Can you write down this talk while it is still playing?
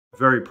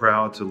Very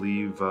proud to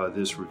leave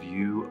this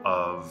review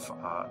of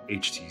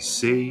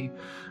HTC.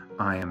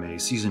 I am a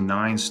season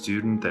 9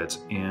 student that's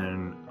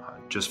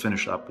just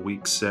finished up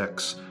week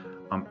 6.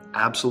 I'm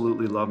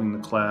absolutely loving the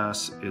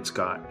class. It's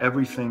got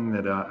everything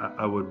that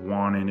I would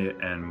want in it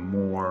and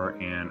more,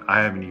 and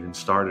I haven't even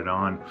started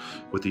on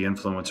with the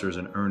influencers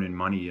and earning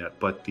money yet,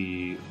 but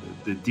the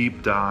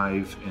deep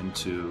dive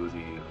into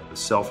the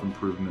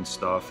self-improvement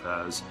stuff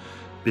has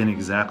been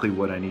exactly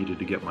what I needed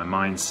to get my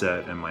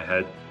mindset and my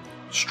head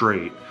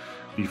straight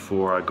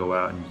before I go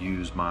out and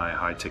use my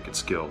high-ticket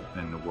skill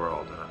in the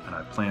world. And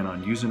I plan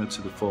on using it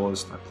to the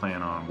fullest. I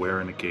plan on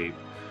wearing a cape.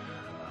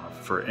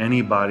 For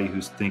anybody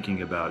who's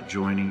thinking about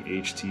joining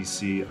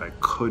HTC, I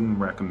couldn't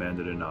recommend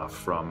it enough.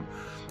 From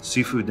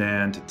Sifu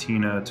Dan to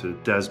Tina to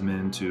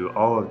Desmond to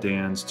all of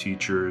Dan's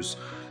teachers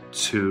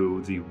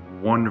to the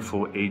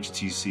wonderful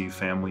HTC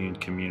family and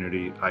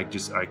community, I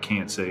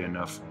can't say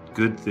enough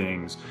good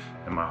things,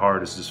 and my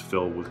heart is just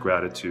filled with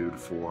gratitude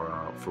for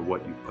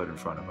what you put in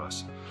front of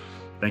us.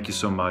 Thank you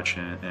so much,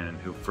 and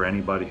for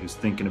anybody who's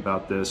thinking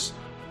about this,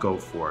 go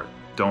for it.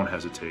 Don't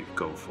hesitate,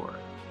 go for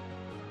it.